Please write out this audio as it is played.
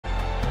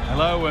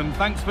Hello and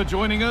thanks for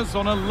joining us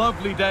on a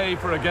lovely day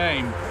for a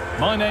game.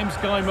 My name's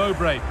Guy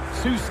Mowbray.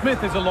 Sue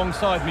Smith is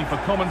alongside me for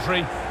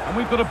commentary, and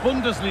we've got a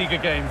Bundesliga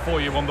game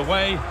for you on the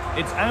way.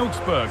 It's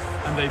Augsburg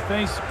and they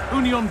face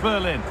Union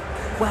Berlin.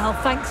 Well,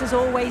 thanks as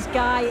always,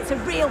 Guy. It's a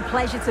real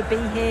pleasure to be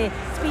here.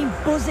 It's been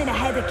buzzing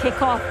ahead of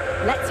kick-off.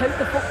 Let's hope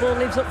the football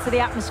lives up to the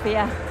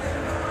atmosphere.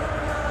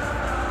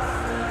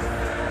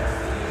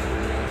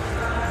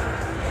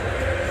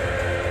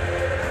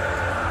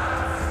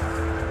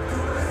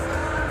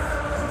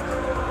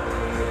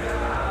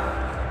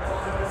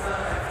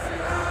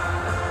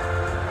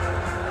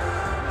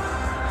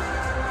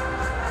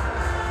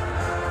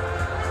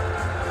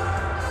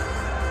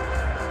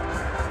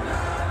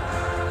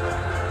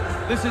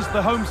 This is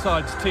the home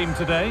side's team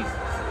today.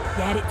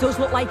 Yeah, it does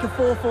look like a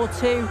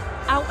 4-4-2.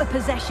 Out of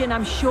possession,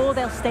 I'm sure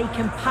they'll stay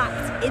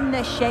compact in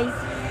their shape.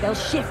 They'll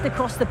shift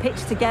across the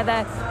pitch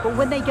together. But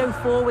when they go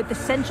forward, the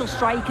central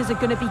strikers are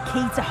going to be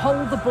key to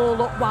hold the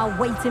ball up while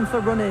waiting for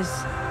runners.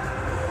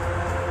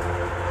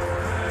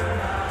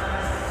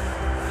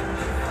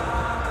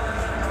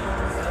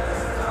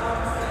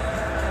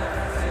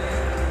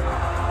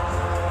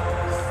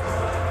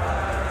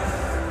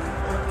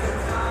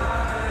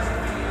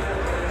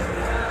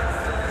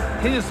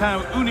 Here's how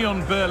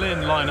Union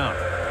Berlin line up.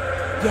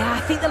 Yeah,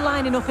 I think they're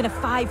lining up in a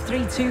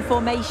 5-3-2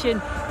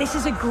 formation. This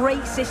is a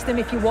great system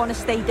if you want to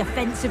stay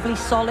defensively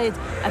solid.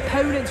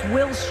 Opponents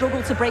will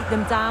struggle to break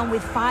them down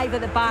with 5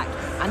 at the back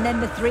and then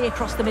the 3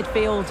 across the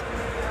midfield.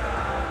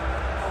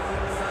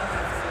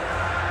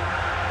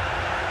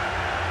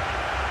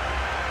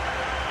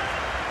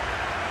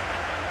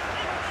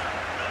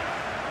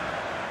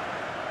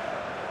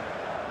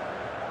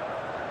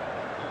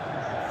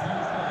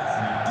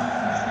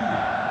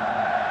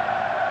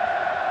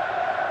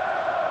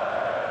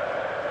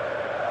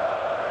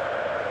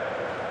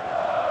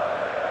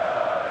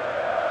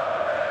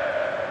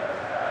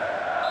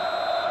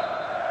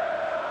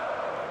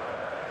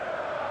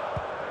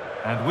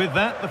 And with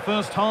that, the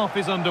first half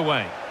is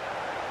underway.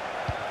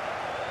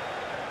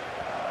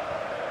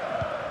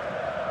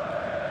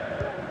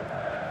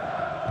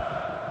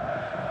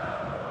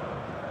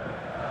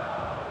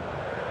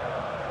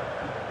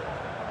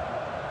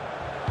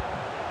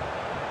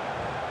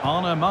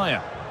 Arne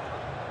Meyer.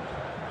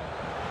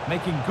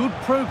 Making good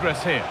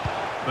progress here,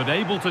 but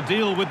able to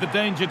deal with the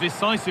danger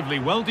decisively,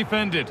 well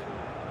defended.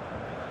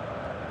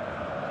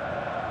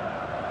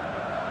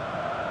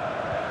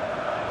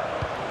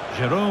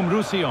 Jerome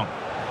Roussillon.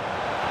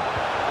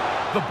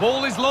 The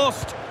ball is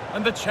lost,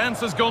 and the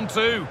chance has gone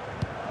too.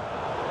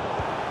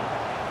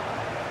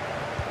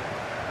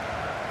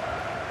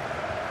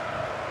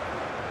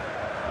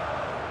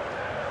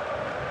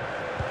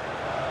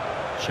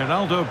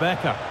 Geraldo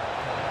Becker.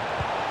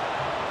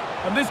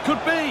 And this could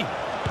be.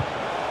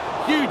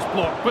 Huge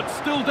block, but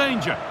still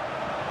danger.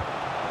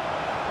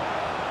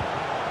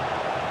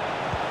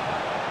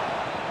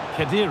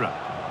 Khedira.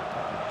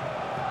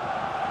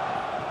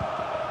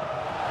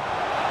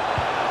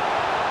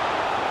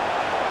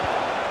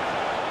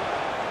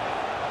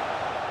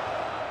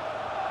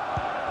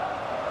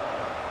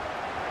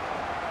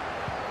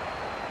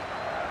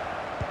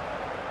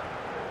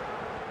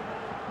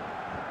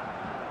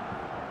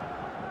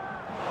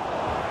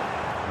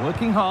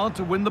 Working hard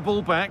to win the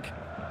ball back.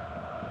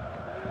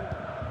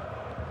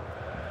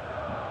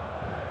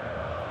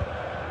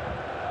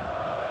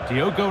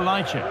 Diogo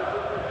Leite.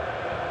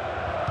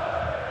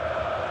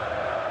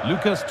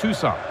 Lucas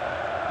Toussaint.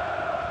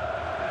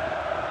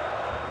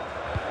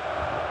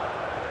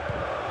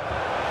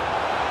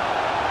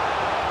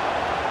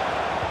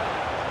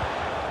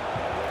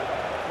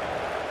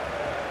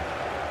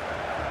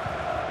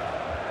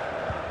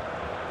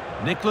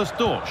 Nicholas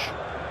Dorsch.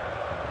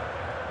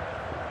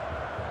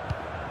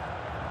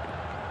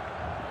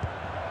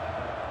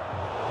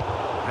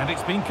 And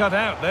it's been cut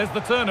out. There's the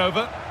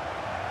turnover.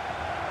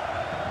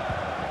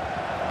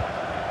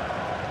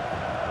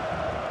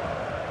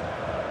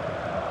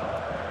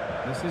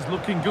 This is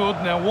looking good.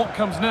 Now what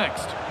comes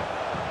next?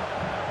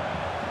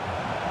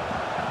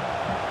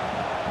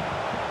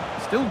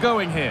 Still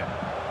going here.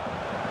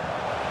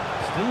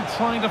 Still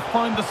trying to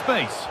find the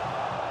space.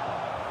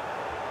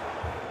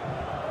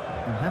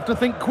 You have to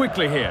think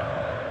quickly here.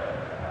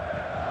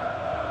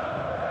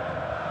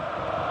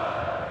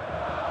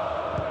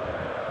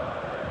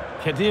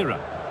 Khedira.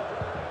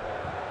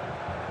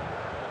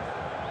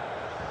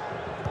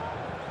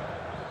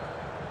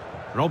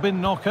 Robin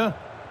Knocker.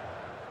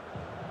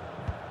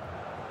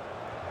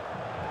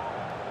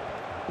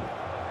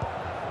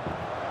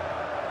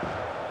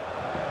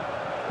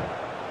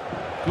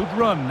 Good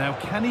run. Now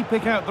can he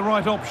pick out the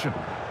right option?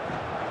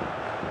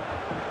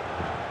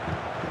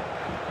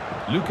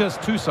 Lucas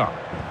Toussaint.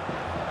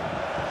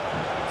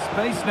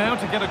 Space now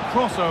to get a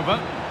crossover.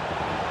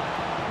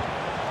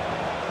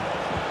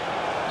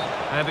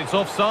 And it's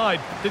offside.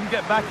 Didn't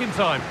get back in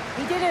time.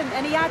 He didn't,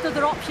 and he had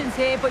other options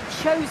here, but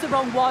chose the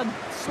wrong one.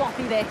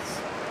 Sloppy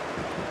this.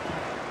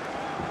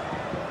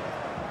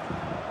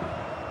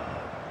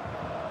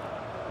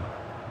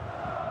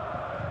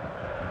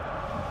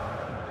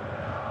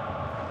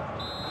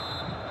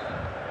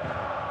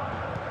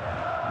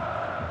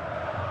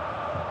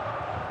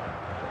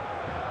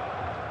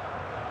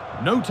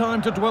 No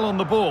time to dwell on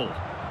the ball.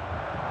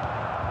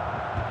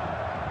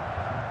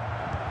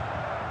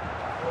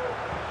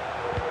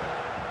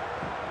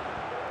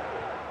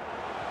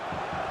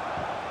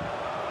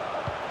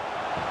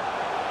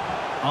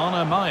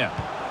 Maya.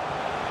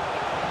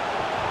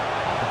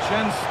 A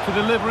chance to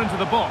deliver into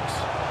the box.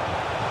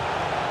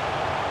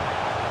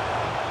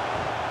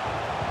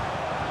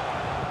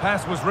 The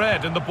pass was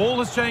read and the ball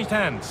has changed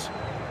hands.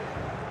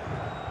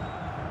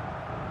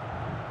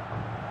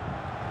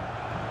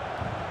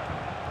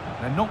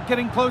 They're not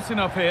getting close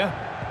enough here.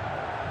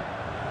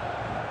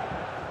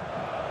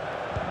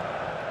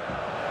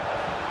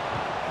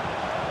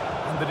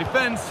 And the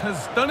defence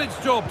has done its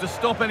job to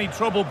stop any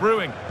trouble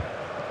brewing.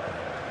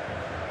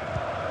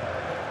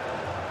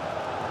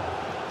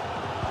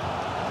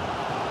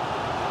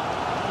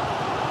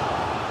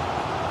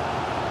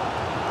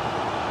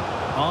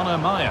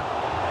 Maya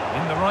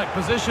in the right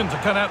position to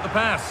cut out the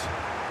pass.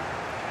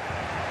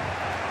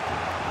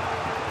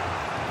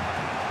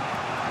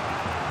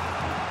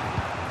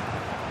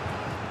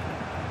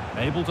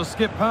 Able to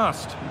skip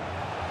past.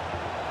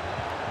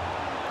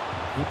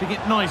 Keeping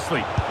it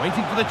nicely,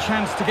 waiting for the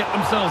chance to get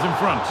themselves in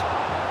front.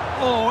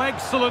 Oh,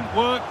 excellent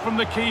work from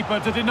the keeper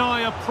to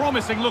deny a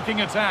promising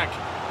looking attack.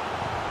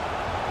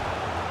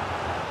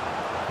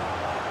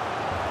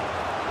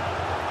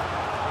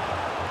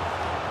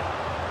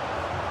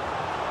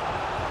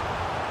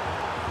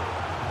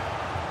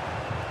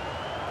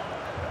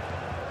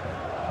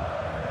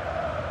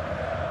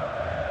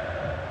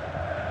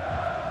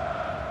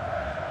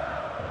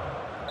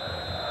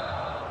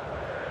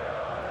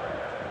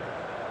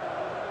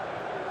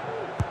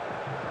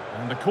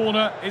 And the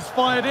corner is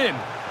fired in.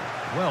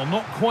 Well,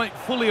 not quite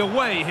fully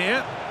away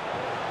here.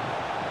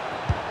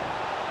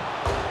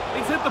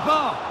 It's hit the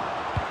bar.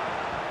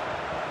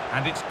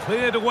 And it's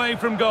cleared away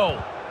from goal.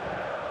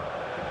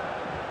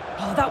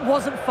 Oh, that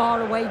wasn't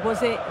far away,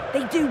 was it?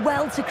 They do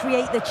well to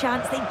create the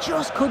chance. They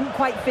just couldn't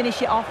quite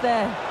finish it off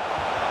there.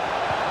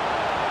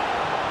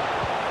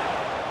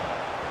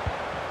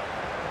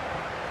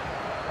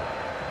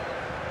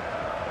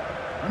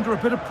 Under a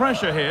bit of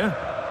pressure here.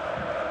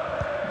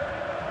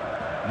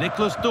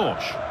 Nicholas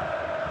Dorsch.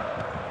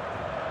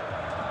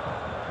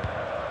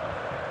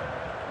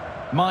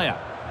 Maya.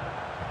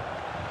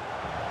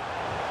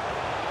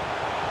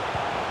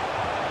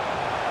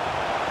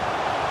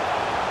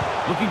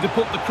 Looking to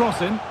put the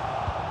cross in.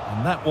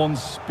 And that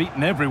one's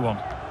beaten everyone.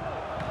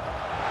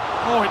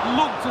 Oh, it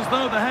looked as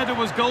though the header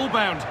was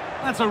goal-bound.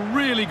 That's a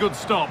really good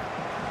stop.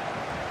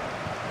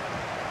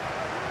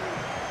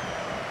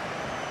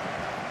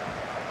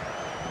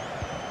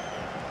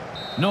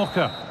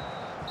 Knocker.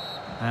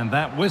 And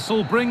that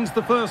whistle brings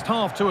the first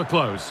half to a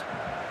close.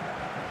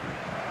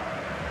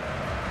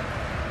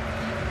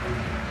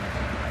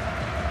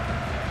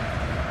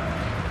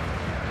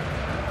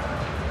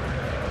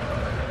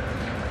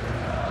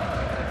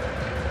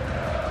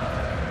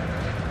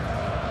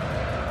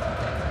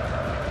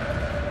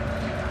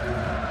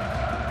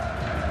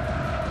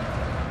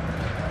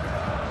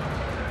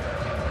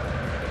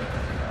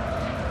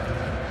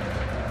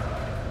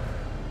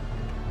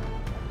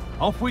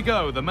 Off we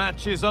go, the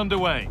match is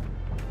underway.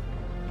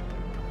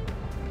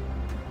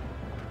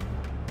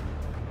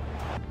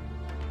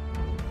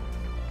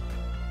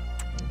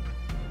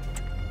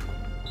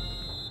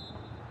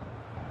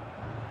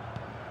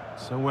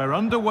 So we're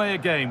underway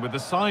again with the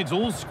sides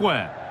all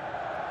square.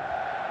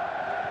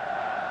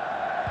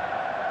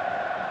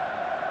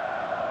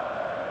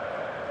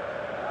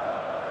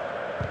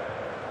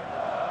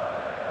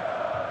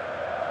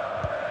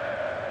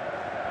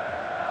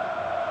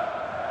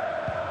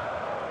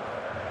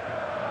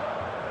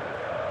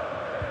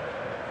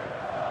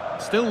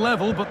 Still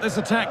level, but this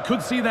attack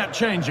could see that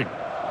changing.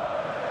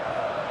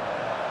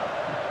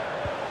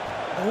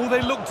 Oh,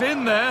 they looked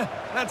in there.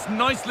 That's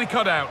nicely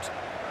cut out.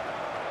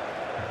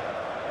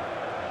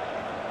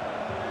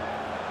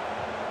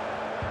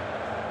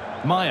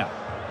 Maya,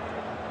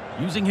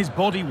 using his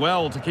body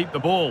well to keep the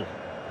ball.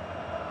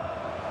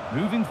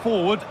 Moving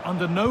forward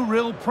under no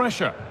real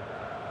pressure.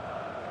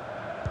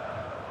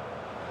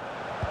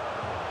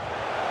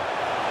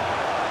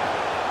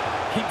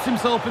 Keeps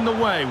himself in the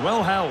way,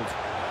 well held.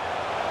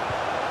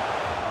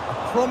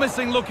 A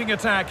promising looking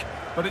attack,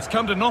 but it's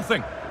come to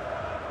nothing.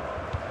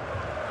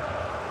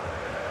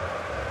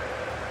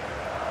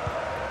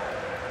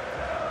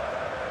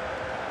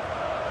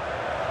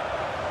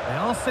 They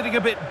are sitting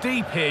a bit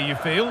deep here, you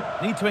feel.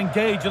 Need to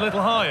engage a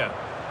little higher.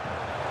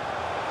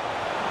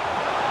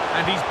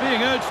 And he's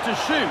being urged to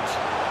shoot.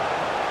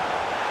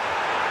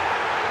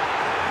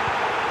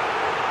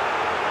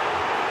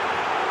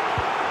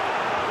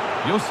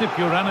 Josip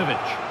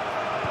Juranovic.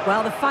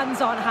 Well, the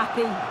fans aren't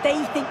happy.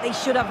 They think they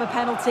should have a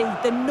penalty.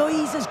 The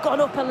noise has gone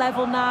up a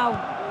level now.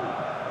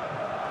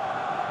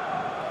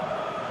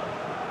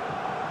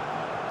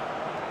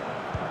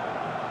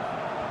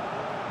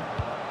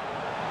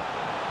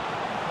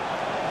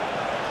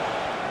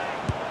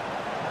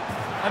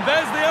 And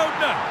there's the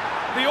opener,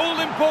 the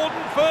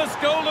all-important first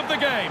goal of the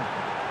game.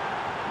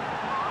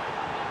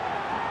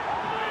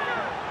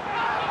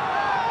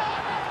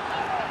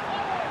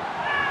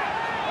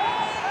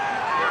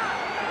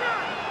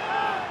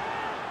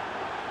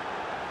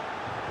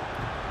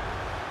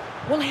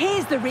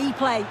 Here's the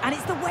replay, and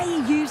it's the way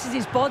he uses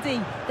his body.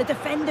 The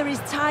defender is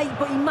tight,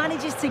 but he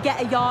manages to get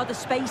a yard of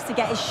space to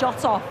get his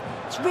shot off.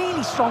 It's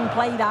really strong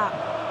play, that.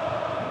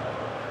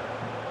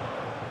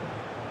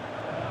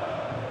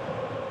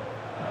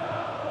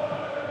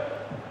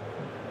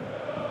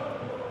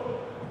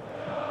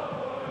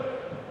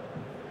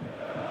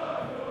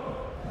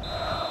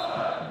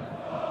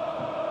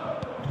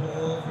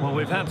 Well,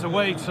 we've had to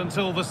wait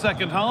until the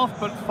second half,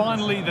 but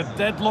finally the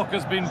deadlock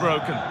has been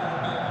broken.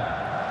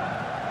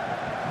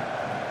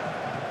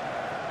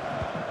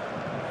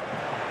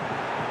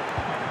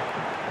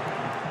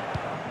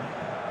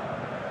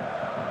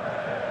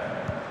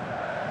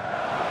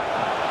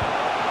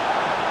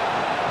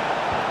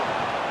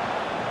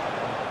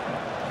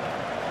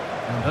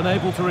 And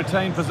unable to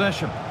retain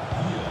possession.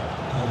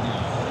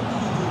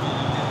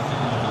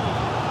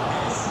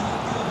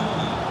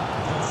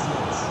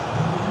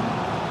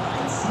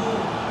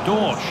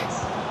 Dorsch.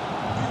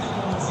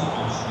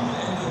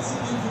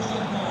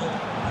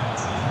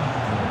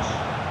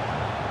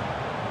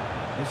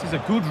 This is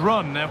a good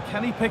run. Now,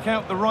 can he pick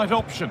out the right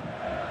option?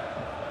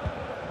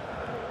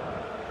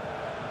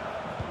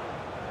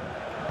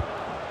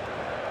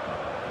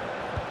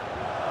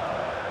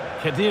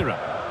 Khedira.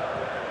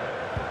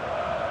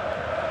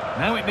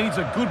 Now it needs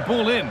a good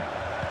ball in.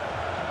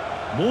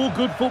 More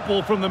good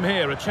football from them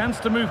here. A chance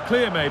to move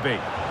clear, maybe.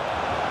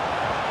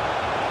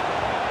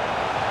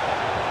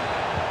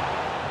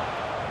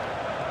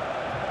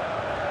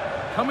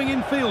 Coming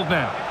in field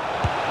now.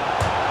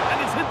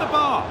 And it's hit the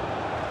bar.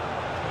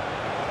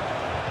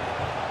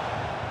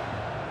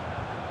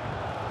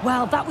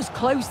 Well, that was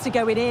close to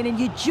going in, and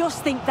you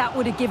just think that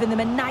would have given them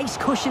a nice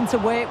cushion to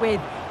work with.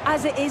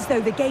 As it is,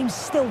 though, the game's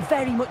still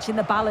very much in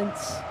the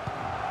balance.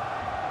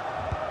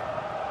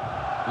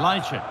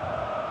 Leichen.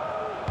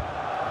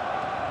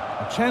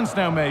 A chance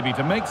now, maybe,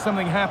 to make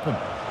something happen.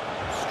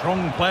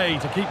 Strong play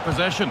to keep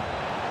possession.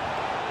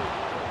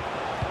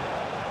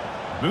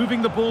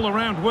 Moving the ball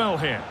around well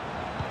here.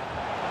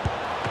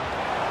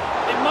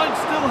 Might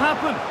still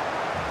happen.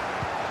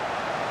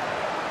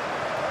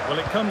 Well,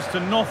 it comes to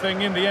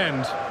nothing in the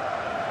end.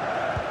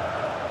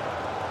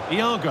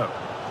 Iago.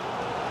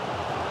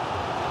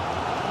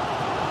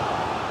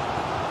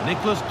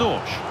 Nicholas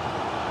Dorsch.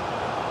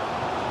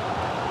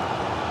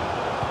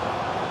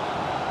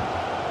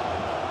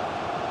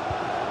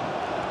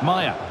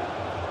 Maya.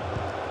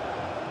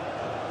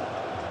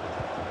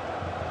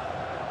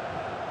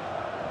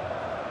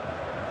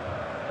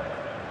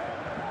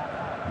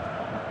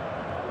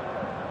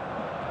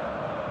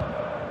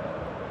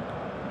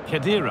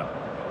 Khedira.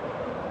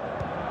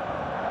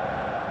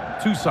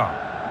 Toussaint.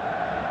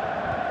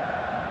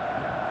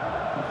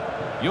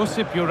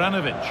 Josip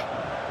Juranovic.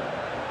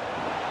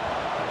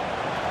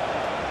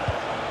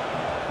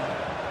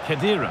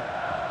 Khedira.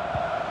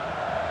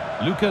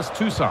 Lucas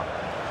Toussaint.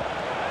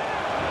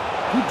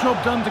 Good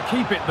job done to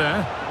keep it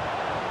there.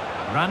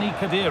 Rani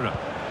Khedira.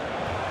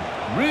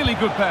 Really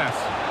good pass.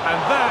 And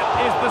that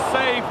is the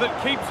save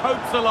that keeps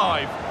hopes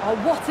alive. Oh,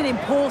 what an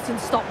important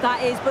stop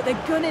that is, but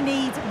they're going to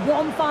need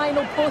one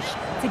final push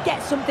to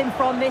get something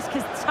from this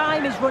because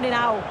time is running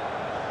out.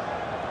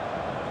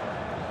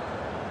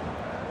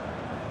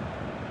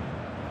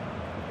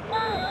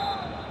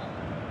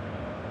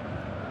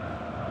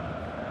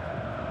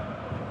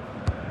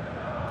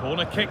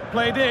 Corner kick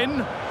played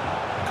in.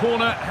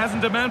 Corner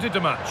hasn't amounted to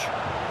much.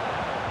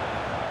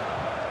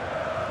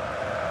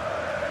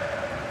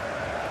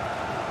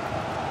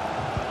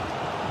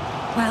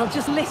 Well,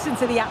 just listen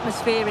to the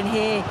atmosphere in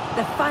here.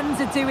 The fans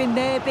are doing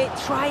their bit,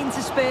 trying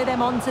to spur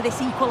them on to this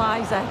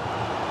equaliser.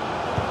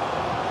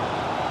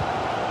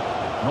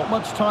 Not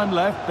much time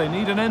left. They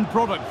need an end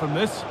product from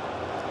this.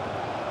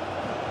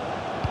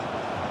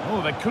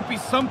 Oh, there could be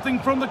something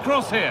from the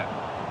cross here.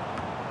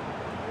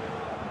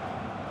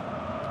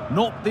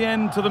 Not the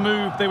end to the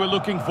move they were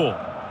looking for.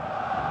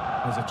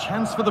 There's a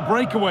chance for the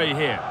breakaway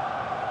here.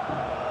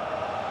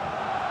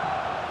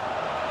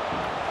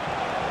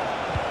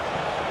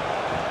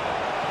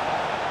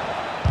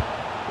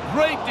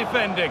 Great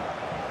defending.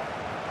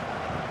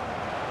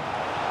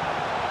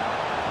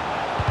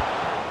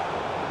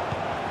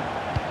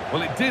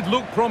 Well, it did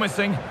look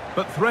promising,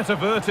 but threat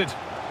averted.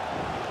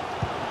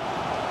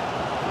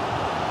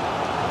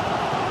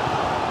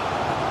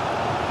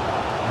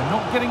 They're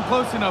not getting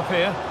close enough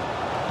here.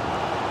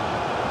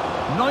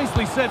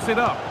 Nicely sets it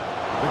up.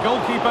 The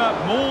goalkeeper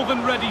more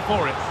than ready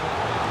for it.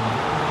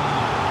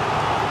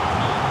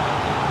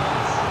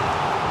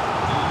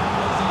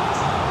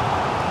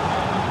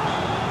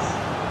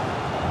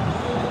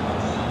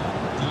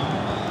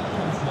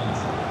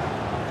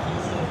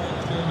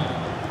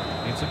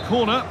 It's a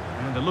corner,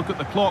 and a look at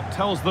the clock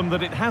tells them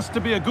that it has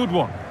to be a good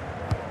one.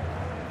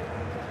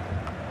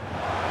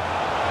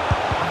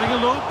 Having a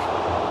look.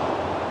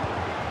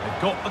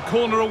 They've got the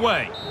corner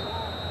away.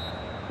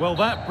 Well,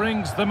 that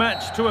brings the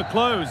match to a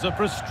close. A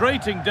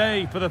frustrating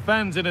day for the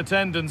fans in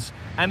attendance,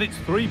 and it's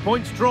 3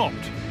 points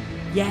dropped.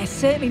 Yeah,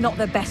 certainly not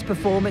their best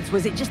performance,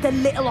 was it? Just a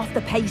little off the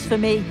pace for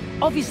me.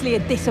 Obviously a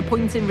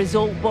disappointing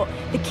result, but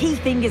the key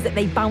thing is that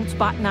they bounce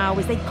back now,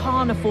 as they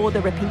can't afford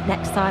a repeat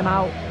next time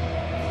out.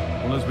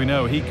 Well, as we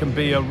know, he can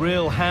be a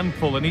real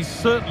handful, and he's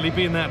certainly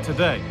been that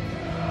today.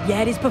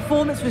 Yeah, his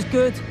performance was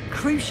good.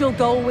 Crucial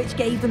goal which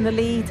gave them the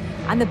lead,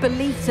 and the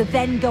belief to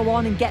then go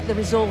on and get the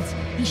result.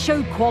 He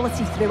showed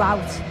quality throughout.